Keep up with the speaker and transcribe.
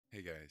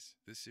Hey guys,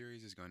 this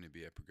series is going to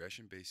be a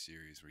progression-based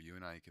series where you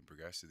and I can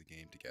progress through the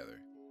game together.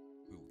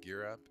 We will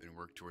gear up and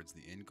work towards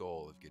the end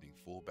goal of getting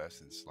full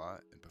best in slot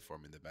and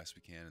performing the best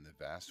we can in the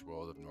vast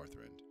world of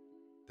Northrend.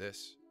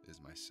 This is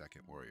my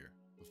second warrior.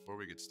 Before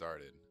we get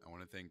started, I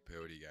want to thank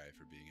Peyote Guy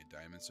for being a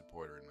diamond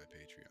supporter in my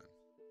Patreon.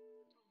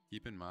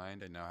 Keep in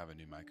mind I now have a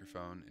new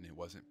microphone and it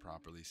wasn't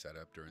properly set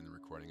up during the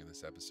recording of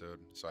this episode,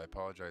 so I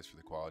apologize for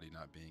the quality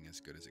not being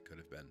as good as it could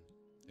have been.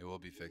 It will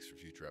be fixed for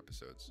future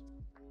episodes.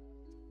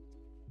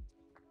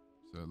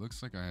 So it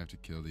looks like I have to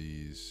kill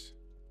these.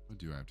 What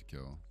do I have to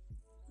kill?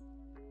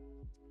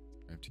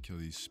 I have to kill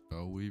these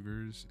spell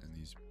weavers and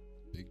these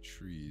big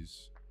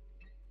trees.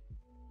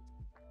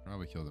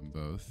 Probably kill them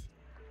both.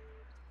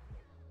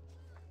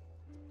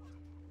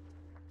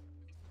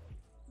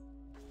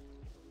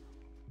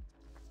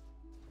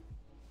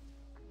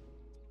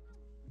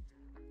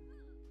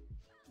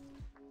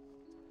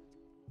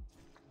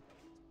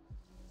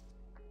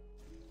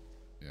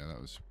 Yeah,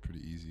 that was pretty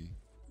easy.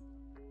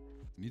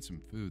 I need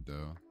some food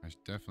though. I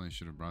definitely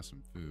should have brought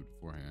some food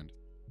beforehand.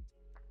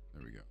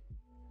 There we go.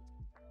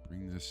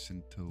 Bring this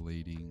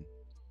scintillating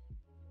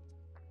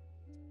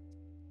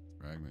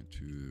fragment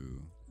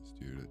to, let's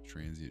do the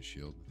transient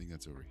shield. I think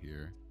that's over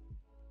here.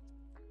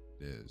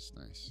 It is,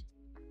 nice.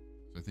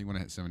 So I think when I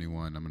hit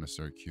 71, I'm going to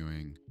start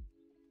queuing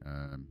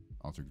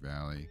WOTLK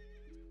Valley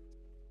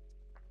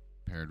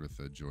paired with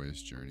the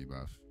Joyous Journey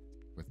buff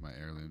with my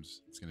heirlooms.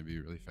 It's going to be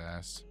really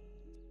fast.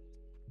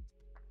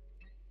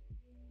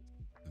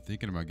 I'm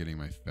thinking about getting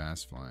my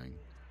fast flying.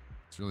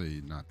 It's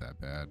really not that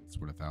bad. It's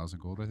worth 1,000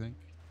 gold, I think.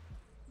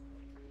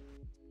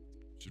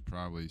 Should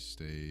probably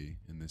stay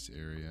in this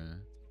area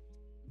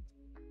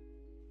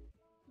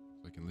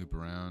so I can loop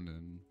around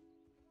and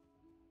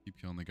keep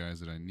killing the guys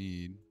that I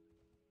need.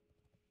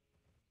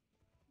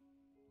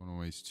 Don't want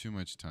to waste too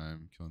much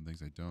time killing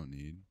things I don't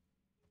need.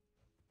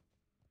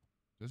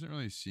 Doesn't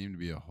really seem to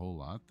be a whole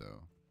lot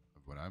though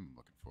of what I'm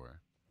looking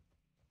for.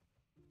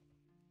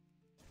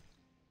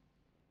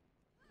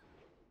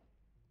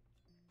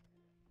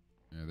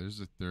 Yeah, there's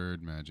a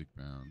third magic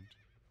bound.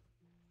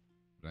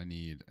 But I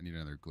need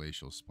another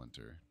glacial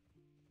splinter.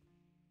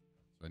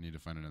 So I need to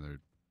find another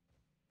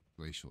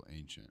glacial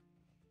ancient.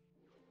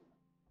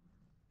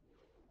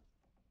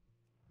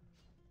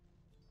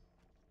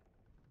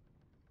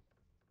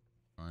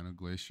 Final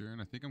glacier,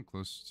 and I think I'm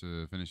close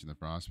to finishing the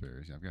frost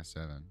berries. Yeah, I've got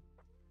 7.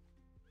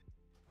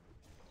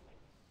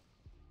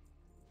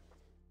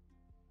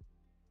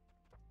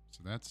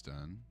 So that's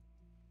done.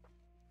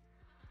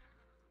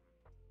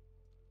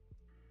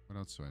 What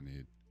else do I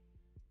need?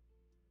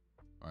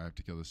 Oh, I have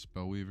to kill the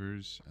spell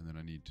weavers, and then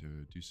I need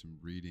to do some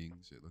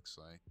readings, it looks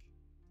like.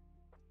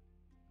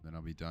 Then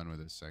I'll be done with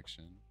this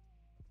section.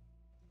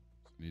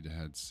 So I need to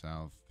head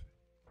southwest.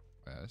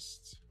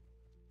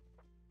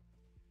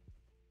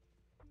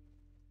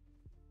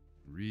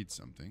 Read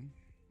something.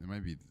 It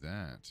might be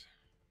that.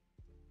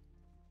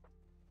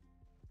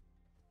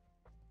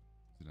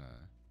 Is it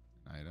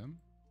an item?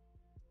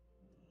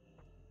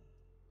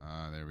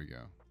 Ah, there we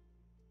go.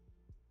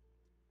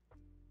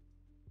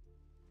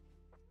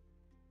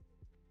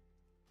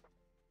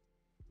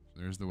 So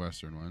there's the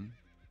western one.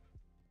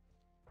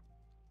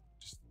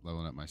 Just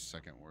leveling up my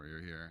second warrior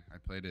here. I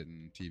played it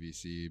in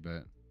TVC,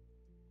 but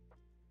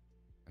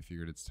I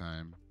figured it's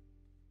time.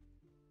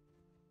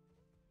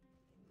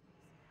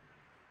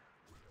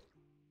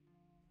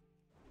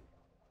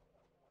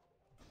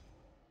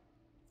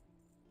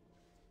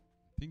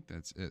 I think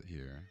that's it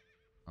here.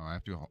 Oh, I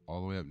have to go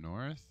all the way up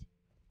north?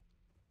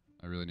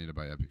 I really need to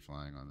buy epic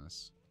flying on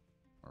this.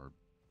 Or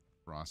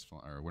frost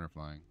flying, or winter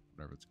flying,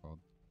 whatever it's called.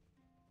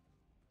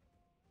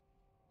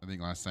 I think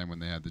last time when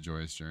they had the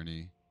Joyous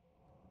Journey,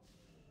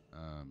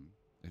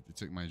 it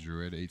took my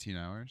druid 18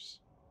 hours.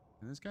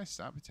 Can this guy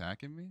stop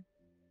attacking me?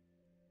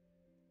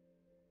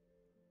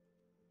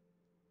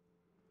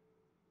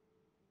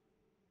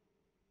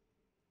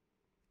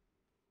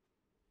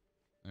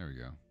 There we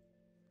go.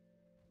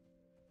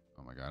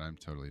 Oh my god, I'm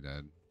totally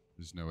dead.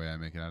 There's no way I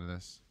make it out of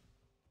this.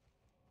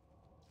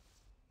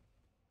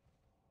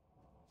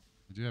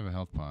 I do have a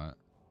health pot.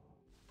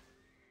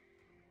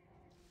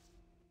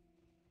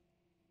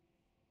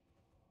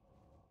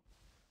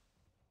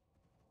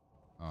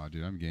 Oh,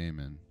 dude, I'm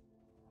gaming.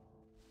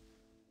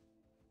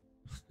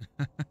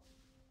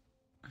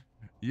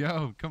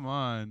 Yo, come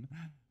on.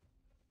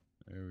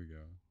 There we go.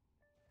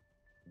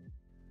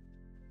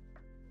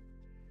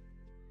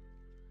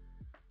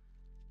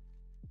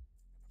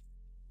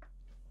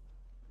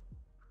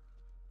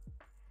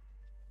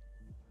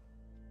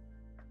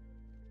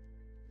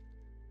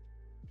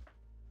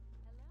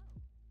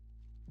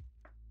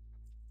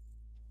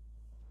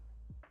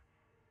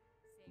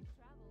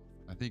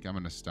 I think I'm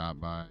going to stop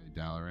by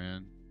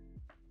Dalaran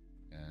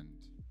and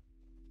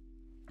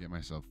get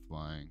myself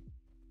flying.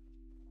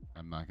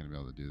 I'm not going to be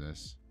able to do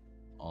this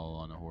all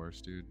on a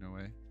horse, dude. No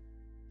way.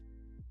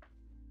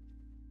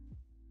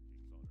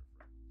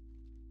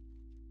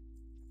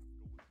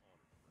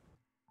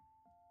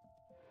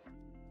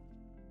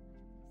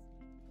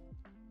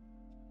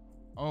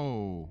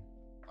 Oh.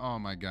 Oh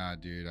my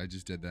god, dude. I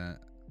just did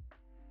that.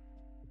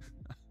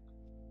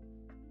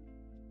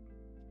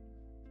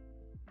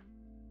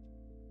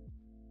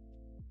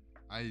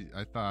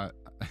 I thought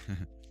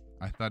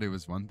I thought it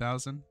was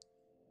 1,000.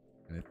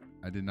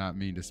 I did not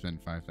mean to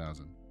spend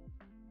 5,000.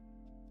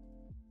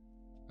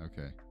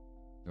 Okay.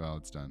 Well,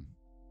 it's done.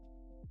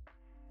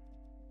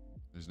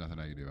 There's nothing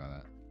I can do about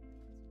that.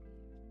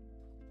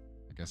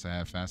 I guess I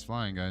have fast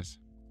flying, guys.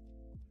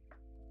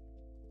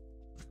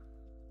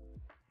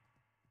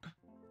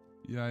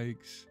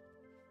 Yikes.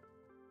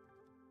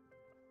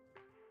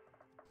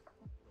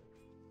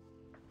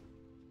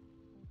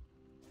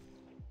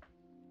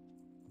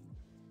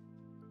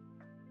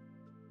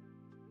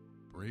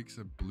 Breaks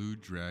a blue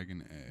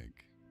dragon egg.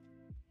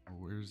 Oh,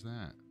 where's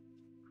that?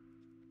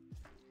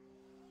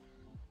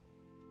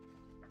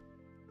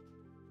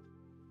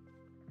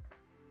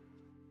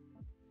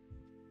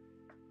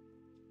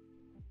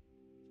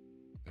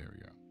 There we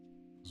go.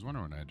 I was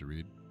wondering what I had to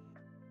read.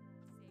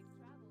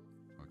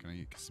 Oh, can I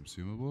get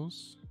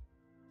consumables?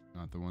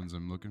 Not the ones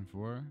I'm looking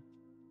for.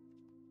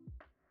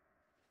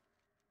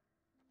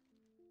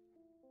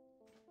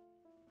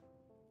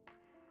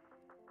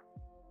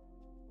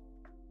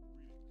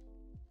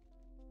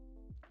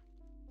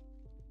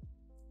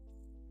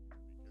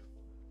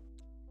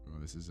 Oh,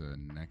 this is a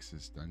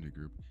Nexus dungeon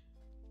group.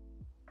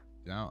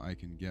 Doubt I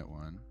can get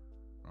one.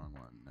 Wrong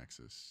one.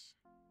 Nexus.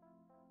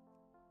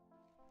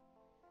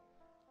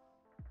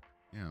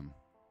 Damn.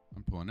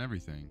 I'm pulling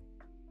everything.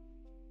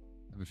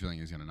 I have a feeling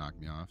he's going to knock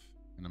me off.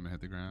 And I'm going to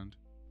hit the ground.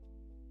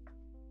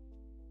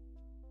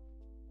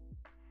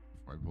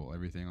 Before I pull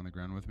everything on the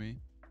ground with me.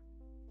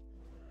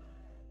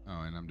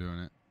 Oh, and I'm doing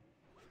it.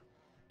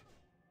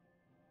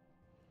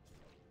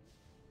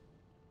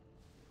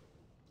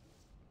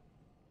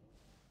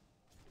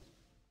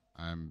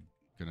 I'm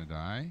gonna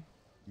die?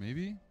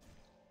 Maybe?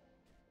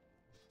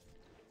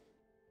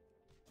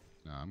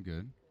 No, I'm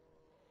good.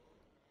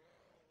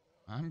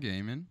 I'm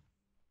gaming.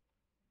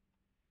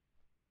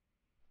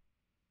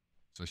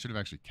 So I should have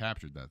actually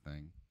captured that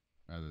thing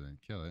rather than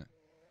kill it.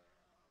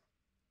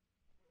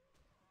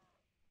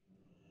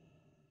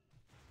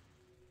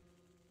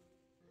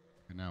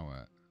 And now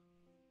what?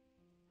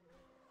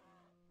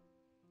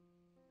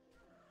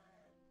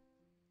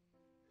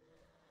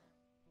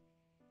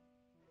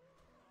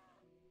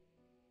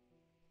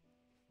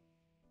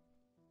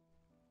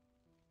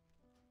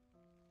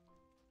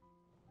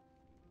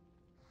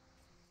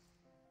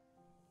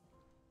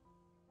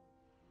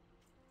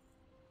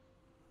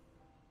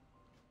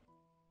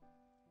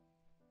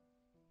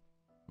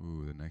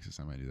 Ooh, the Nexus,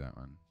 I might do that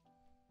one.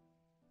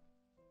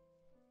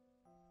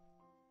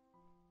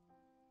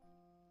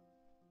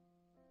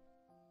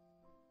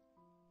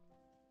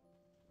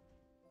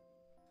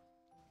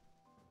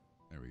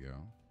 There we go.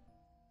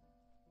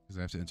 Because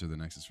I have to enter the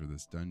Nexus for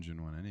this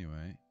dungeon one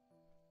anyway.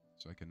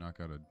 So I can knock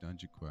out a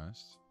dungeon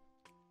quest.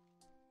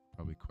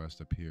 Probably quest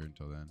up here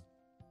until then.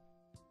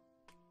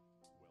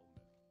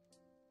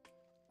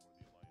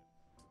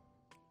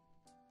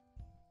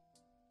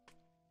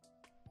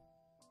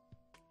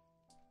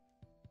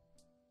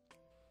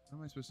 What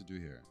am I supposed to do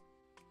here?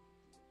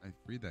 I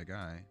freed that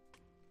guy.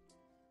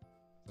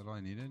 Is that all I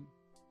needed?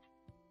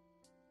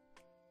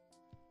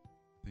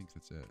 I think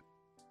that's it.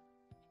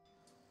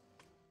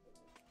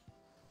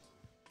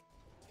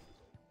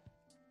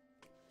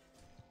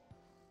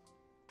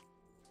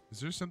 Is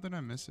there something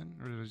I'm missing?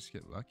 Or did I just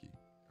get lucky?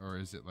 Or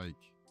is it like...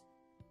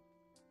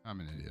 I'm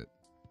an idiot.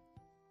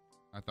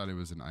 I thought it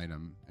was an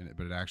item,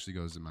 but it actually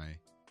goes in my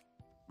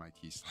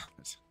key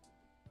slot.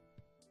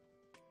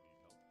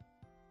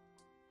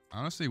 I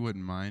honestly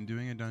wouldn't mind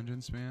doing a dungeon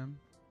spam.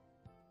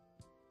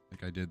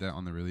 Like I did that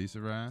on the release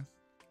of Wrath.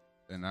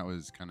 And that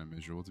was kind of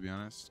miserable, to be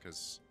honest.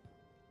 Because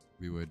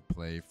we would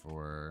play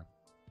for...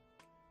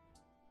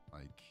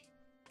 like...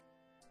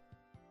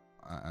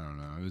 I don't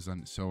know. It was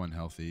so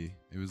unhealthy.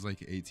 It was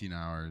like 18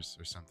 hours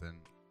or something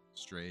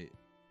straight.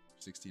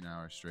 16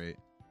 hours straight.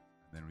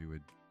 And then we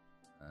would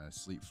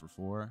sleep for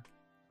 4.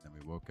 Then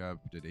we woke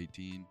up, did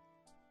 18.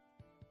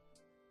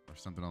 Or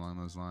something along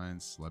those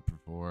lines. Slept for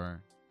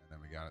 4. And then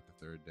we got it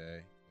the 3rd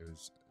day. It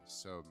was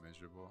so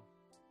miserable.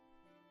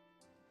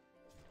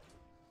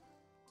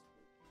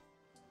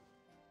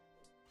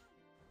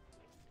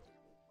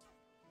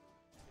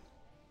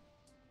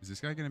 Is this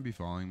guy going to be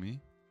following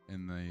me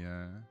in the...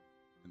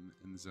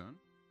 in the zone?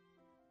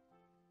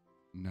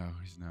 No,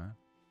 he's not.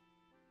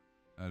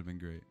 That'd have been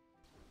great.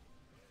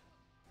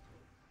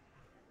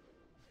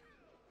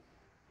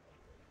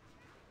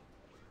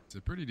 It's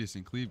a pretty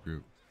decent cleave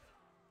group.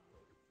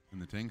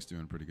 And the tank's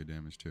doing pretty good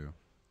damage too.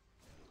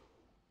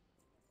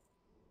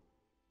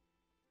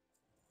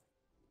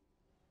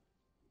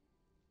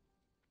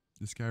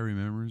 This guy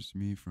remembers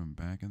me from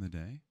back in the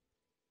day?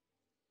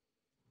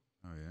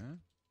 Oh yeah?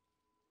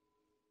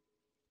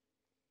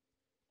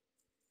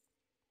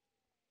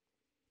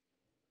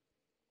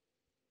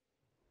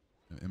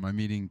 Am I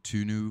meeting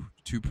two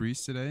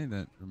priests today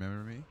that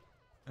remember me?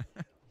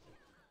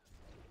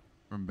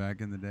 From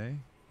back in the day?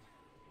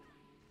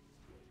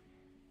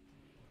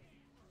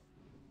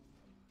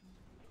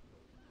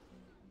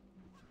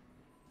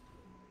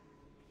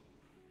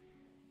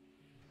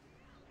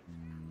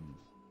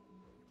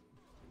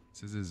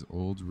 says his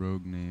old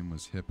rogue name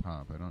was Hip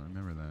Hop. I don't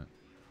remember that,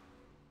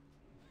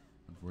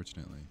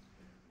 unfortunately.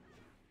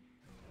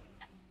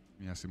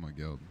 Let me ask him what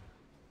guild.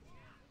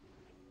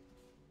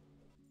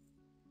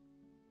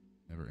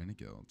 Never in a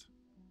guild.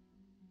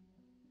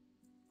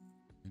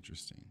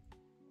 Interesting.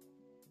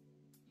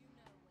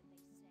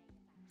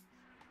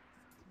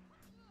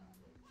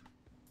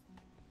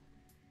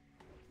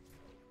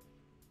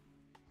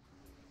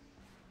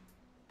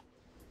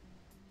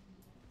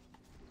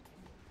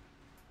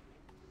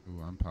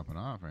 Ooh, I'm popping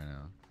off right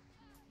now.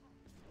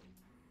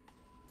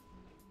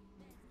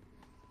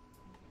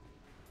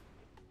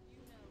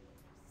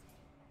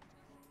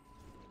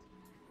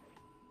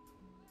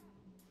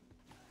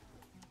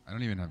 I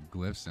don't even have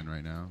glyphs in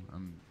right now.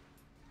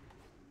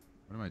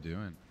 What am I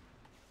doing?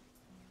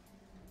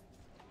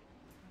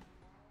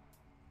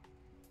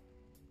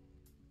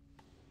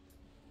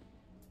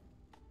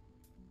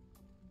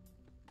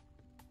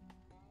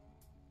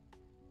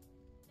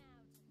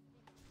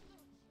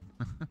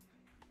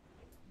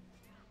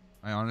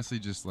 I honestly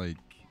just like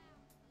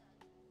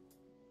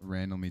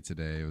randomly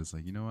today it was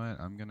like, you know what?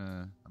 I'm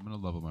gonna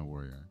level my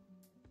warrior.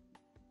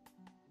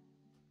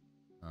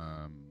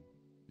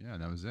 Yeah,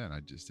 that was it.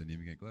 I just didn't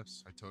even get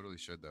glyphs. I totally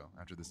should though.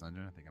 After this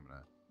dungeon, I think I'm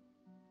gonna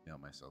nail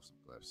myself some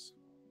glyphs.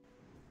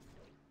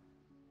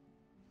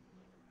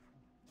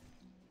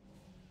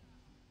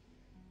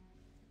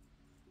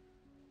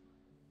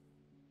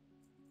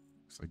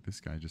 Looks like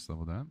this guy just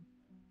leveled up.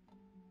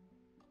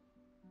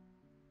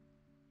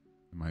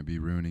 It might be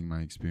ruining my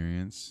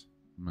experience.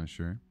 I'm not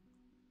sure.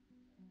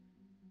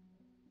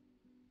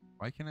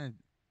 Why can't I'm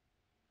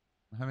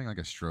having like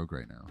a stroke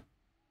right now.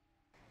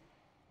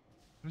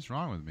 What is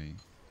wrong with me?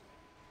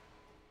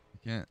 I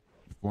can't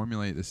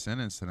formulate the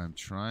sentence that I'm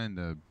trying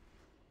to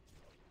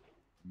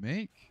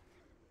make.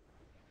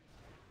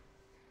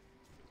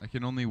 I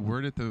can only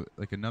word it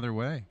like another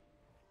way.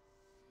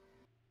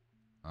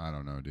 I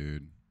don't know,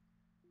 dude.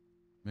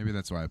 Maybe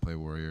that's why I play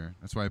warrior.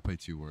 That's why I play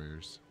 2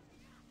 warriors.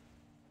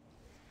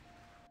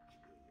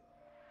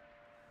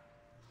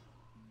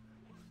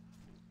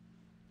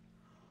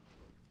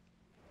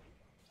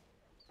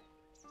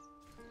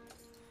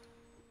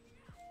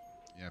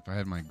 Yeah, if I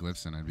had my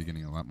glyphs in, I'd be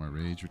getting a lot more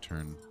rage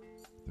return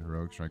with the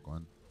heroic strike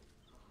one.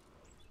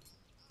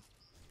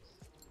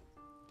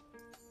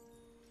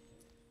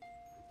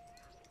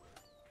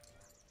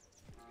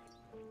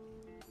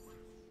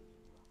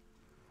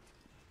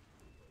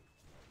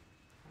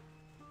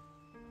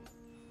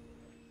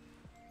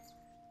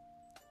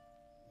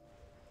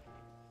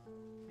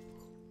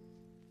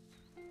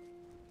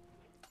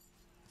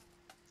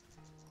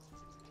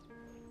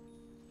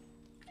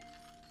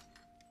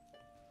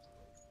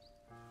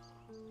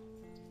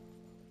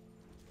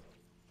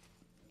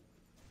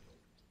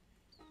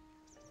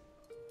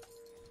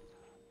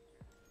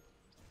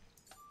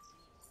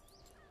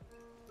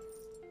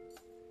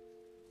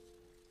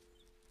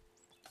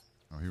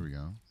 Oh, here we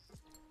go.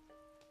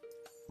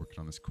 Working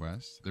on this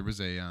quest. There was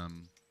a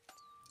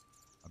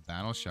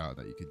battle shout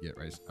that you could get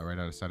right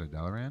outside of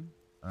Dalaran.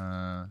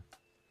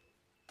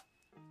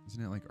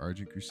 Isn't it like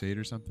Argent Crusade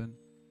or something?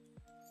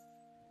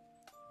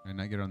 Can I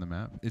not get it on the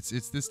map? It's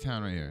this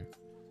town right here.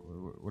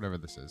 Whatever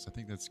this is. I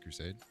think that's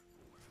Crusade.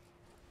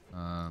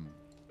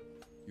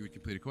 You would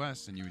complete a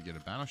quest and you would get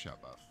a battle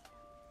shout buff.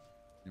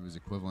 It was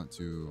equivalent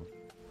to,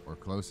 or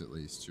close at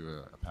least,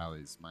 to a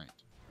Pali's Might.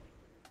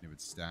 It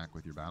would stack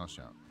with your battle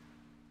shout.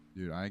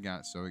 Dude, I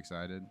got so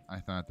excited. I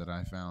thought that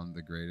I found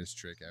the greatest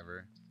trick ever,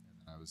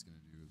 and that I was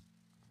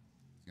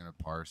gonna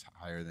parse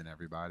higher than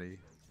everybody.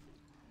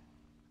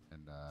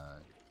 And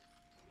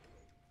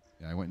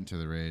yeah, I went into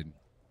the raid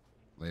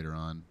later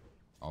on,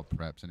 all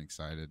prepped and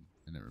excited,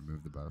 and it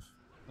removed the buff.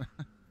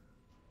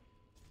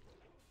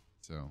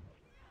 So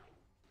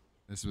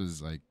this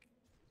was like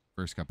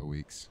first couple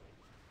weeks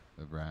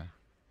of Wrath.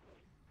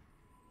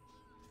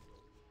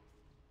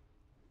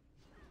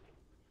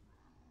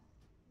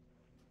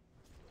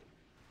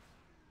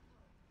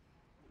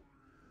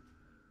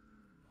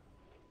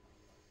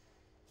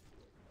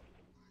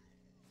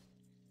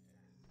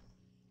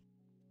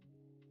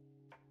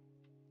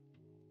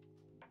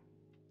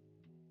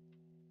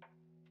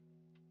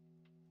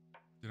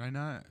 Did I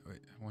not? Wait,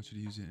 I want you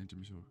to use it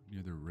intermission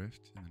near the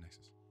rift in the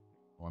Nexus.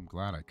 Well, I'm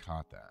glad I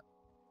caught that.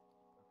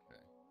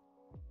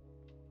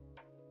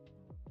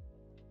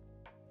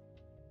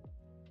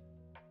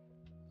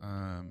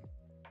 Okay.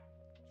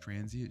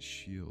 Transient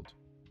shield.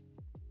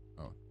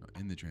 Oh, no,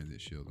 in the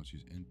transient shield. Let's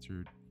use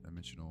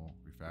interdimensional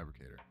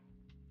refabricator.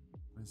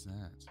 What is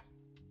that?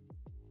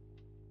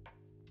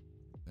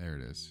 There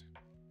it is.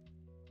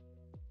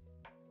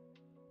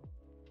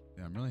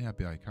 Yeah, I'm really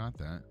happy I caught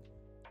that.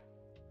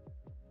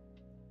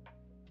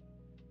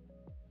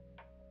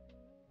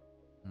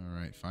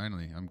 Alright,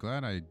 finally. I'm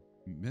glad I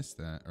missed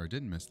that, or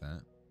didn't miss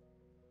that.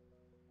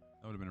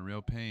 That would have been a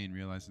real pain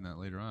realizing that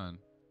later on.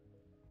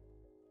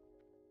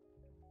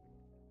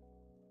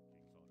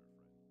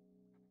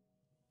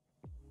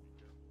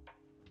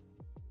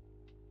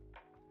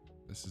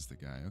 This is the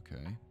guy,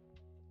 okay.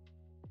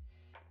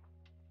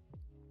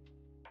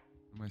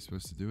 What am I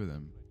supposed to do with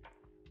him?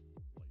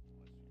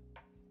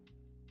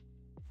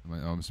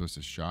 Oh, I'm supposed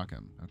to shock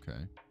him. Okay.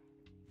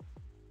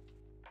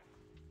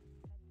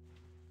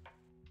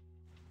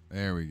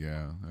 There we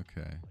go.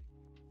 Okay.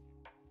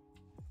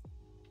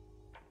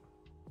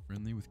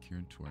 Friendly with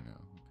Kieran Torno.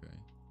 Okay.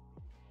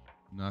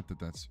 Not that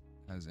that's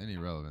has any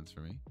relevance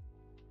for me.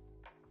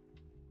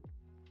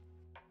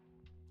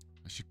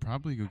 I should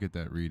probably go get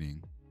that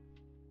reading.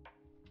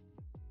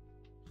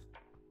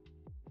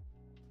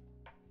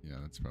 Yeah,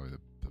 that's probably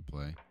the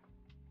play.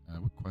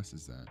 What quest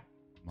is that?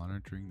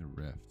 Monitoring the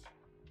rift.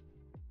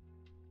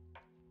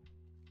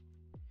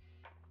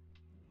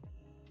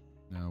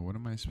 Now, what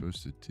am I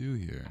supposed to do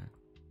here?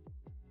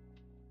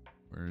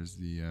 Where is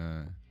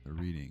the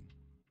reading?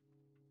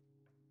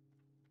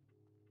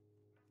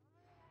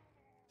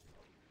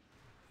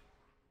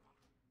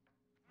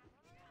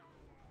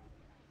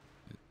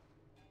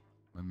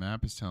 My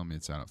map is telling me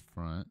it's out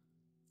front.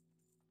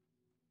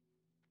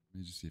 Let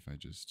me just see if I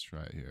just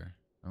try it here.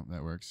 Oh,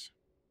 that works.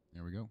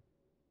 There we go.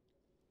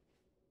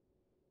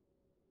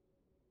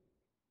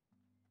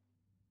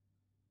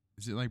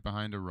 Is it like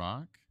behind a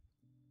rock?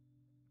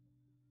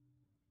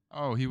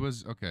 Oh, he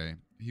was, okay.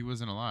 He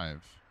wasn't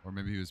alive. Or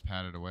maybe he was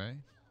patted away.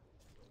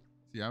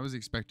 See, I was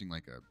expecting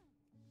like a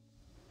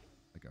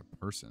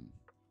person,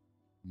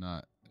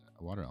 not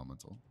a water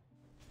elemental.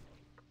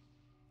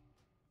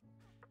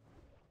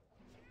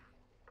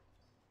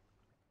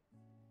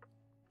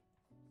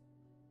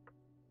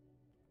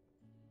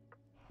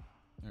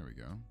 There we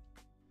go.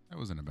 That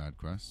wasn't a bad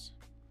quest.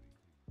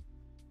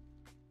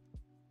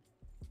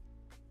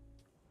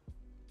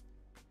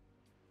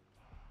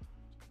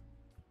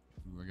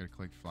 Ooh, I gotta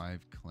collect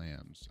 5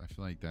 clams. I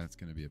feel like that's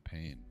gonna be a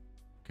pain.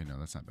 Okay, no,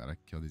 that's not bad. I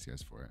can kill these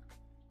guys for it.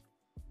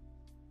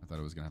 I thought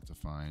I was gonna have to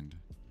find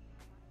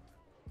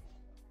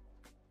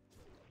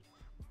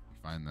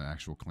the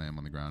actual clam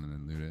on the ground and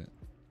then loot it.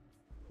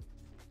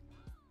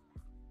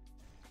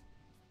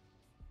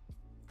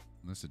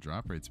 Unless the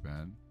drop rate's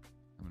bad,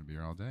 I'm gonna be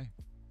here all day.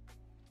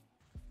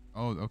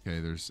 Oh, okay,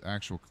 there's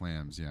actual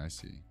clams. Yeah, I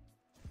see.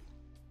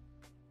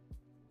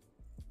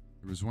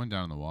 There was one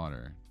down in the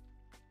water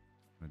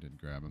I didn't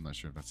grab. I'm not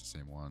sure if that's the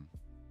same one.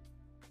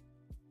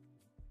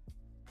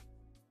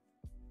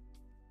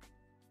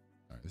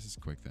 Alright, this is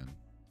quick then.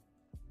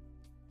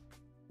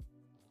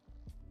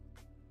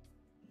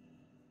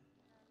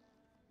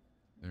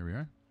 There we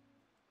are.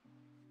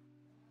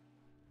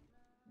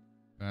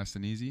 Fast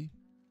and easy.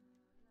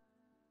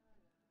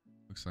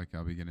 Looks like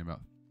I'll be getting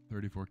about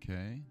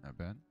 34k. Not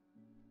bad.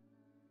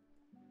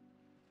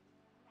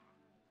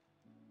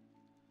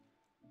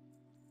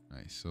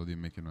 Nice. Slowly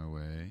making my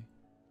way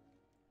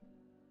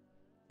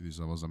through these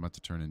levels. I'm about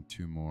to turn in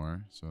 2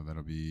 more, so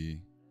that'll be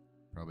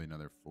probably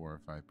another 4 or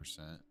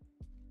 5%.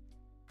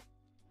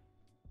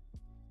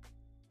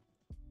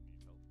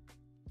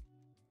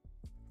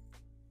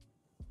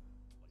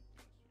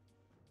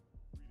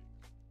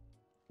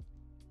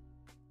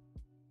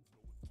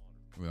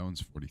 Oh, that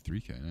one's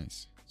 43k.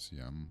 Nice. So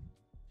yeah,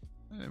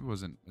 it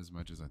wasn't as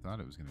much as I thought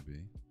it was going to be.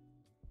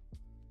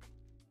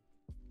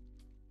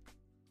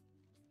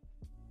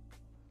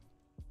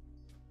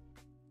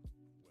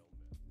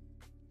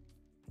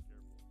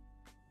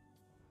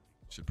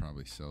 Should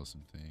probably sell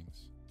some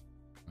things.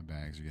 My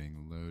bags are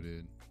getting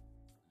loaded.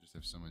 I just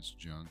have so much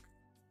junk.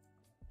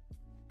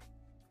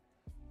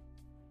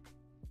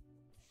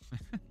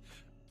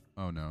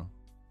 Oh no.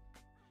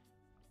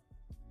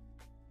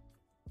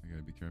 I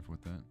gotta be careful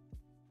with that.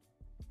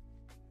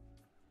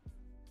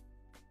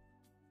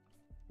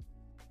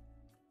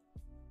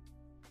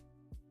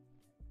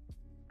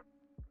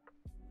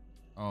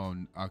 Oh,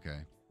 okay.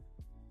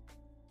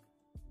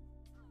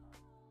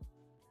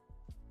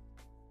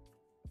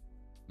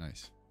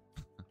 Nice.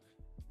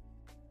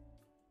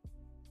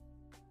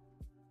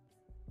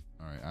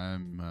 Alright,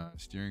 I'm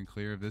steering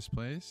clear of this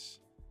place.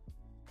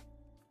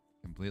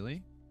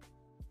 Completely.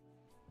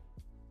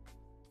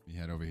 We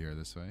head over here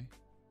this way.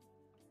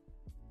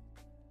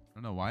 I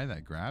don't know why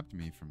that grabbed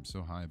me from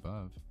so high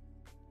above.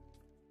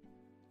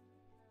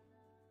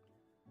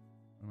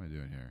 What am I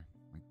doing here?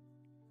 Like,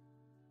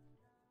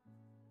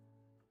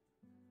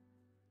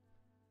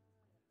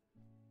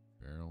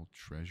 barrel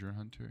treasure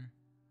hunter?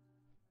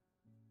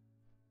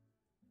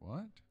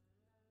 What?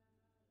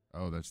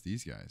 Oh, that's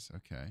these guys.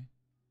 Okay.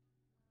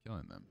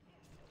 Killing them.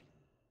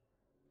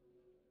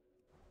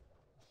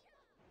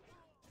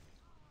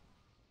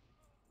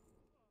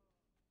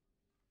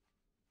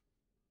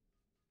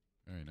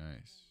 Very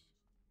nice.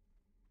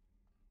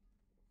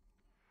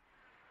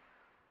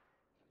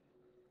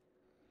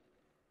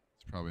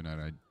 It's probably not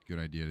a good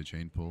idea to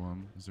chain pull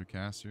them as their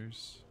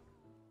casters.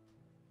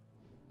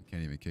 I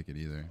can't even kick it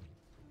either.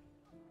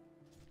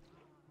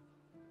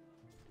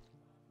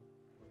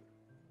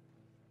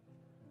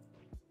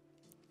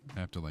 I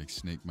have to like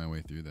snake my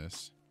way through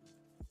this.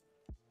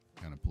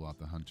 Kind of pull out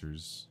the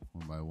hunters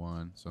one by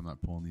one, so I'm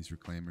not pulling these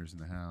reclaimers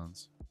and the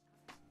hounds.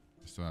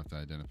 I still have to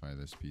identify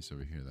this piece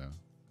over here though.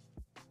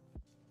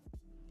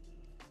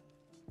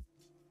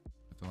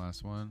 The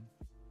last one.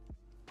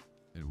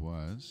 It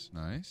was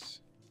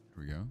nice.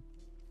 Here we go.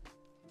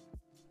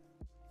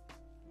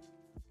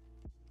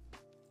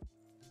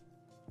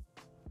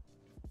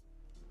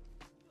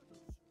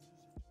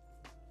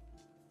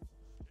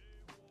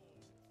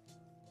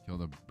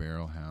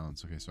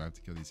 hounds. Okay, so I have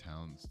to kill these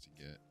hounds to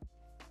get...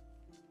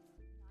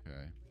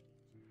 Okay.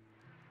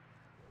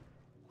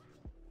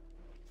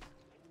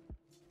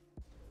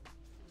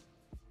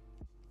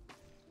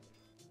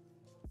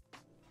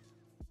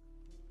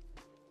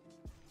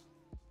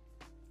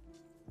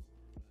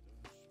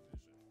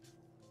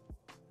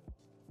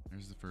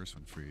 There's the first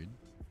one freed.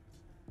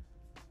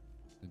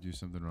 Did I do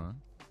something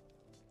wrong?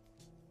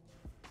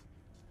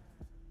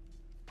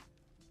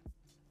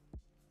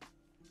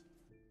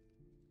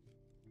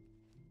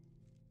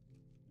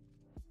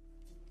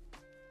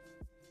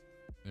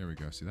 There we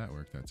go. See, that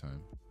worked that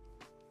time.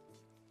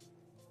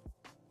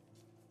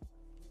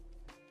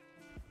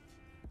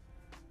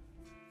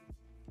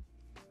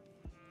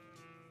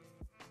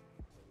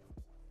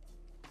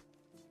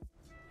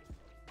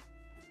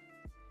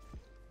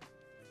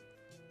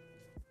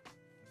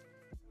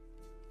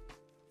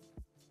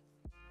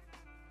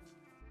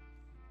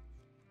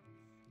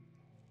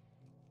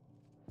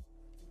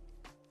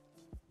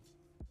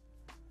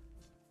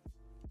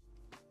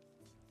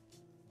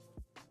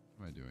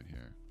 What am I doing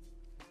here?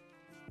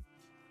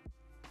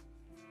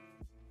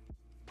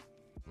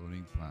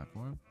 Loading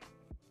platform?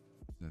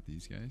 Is that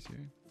these guys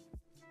here?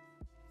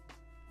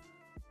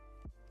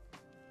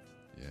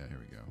 Yeah, here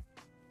we go.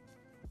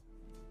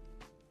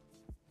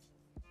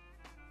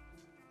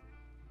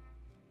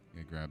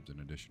 I grabbed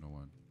an additional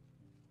one.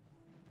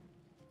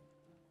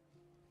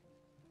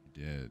 I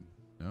did.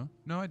 No?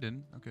 No, I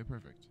didn't. Okay,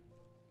 perfect.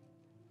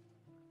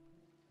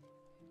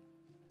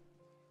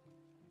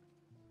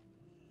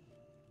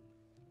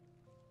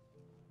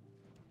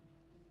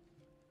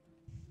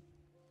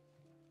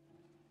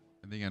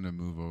 I think I'm going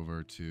to move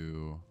over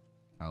to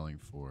Howling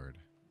Ford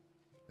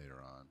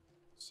later on.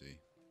 See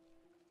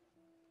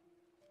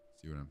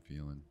what I'm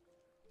feeling.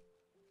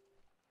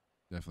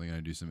 Definitely going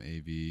to do some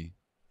AV.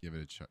 Give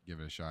it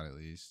a shot at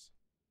least.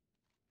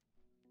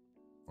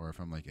 Or if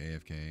I'm like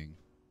AFKing,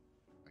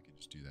 I can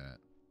just do that.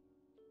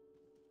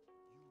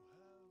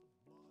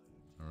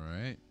 All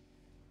right.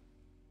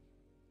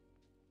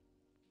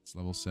 It's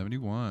level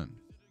 71.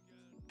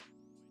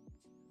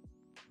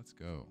 Let's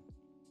go.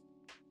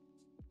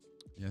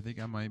 Yeah, I think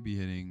I might be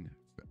hitting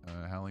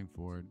Howling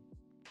Ford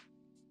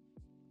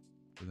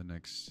for the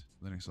next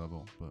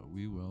level, but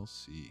we will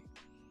see.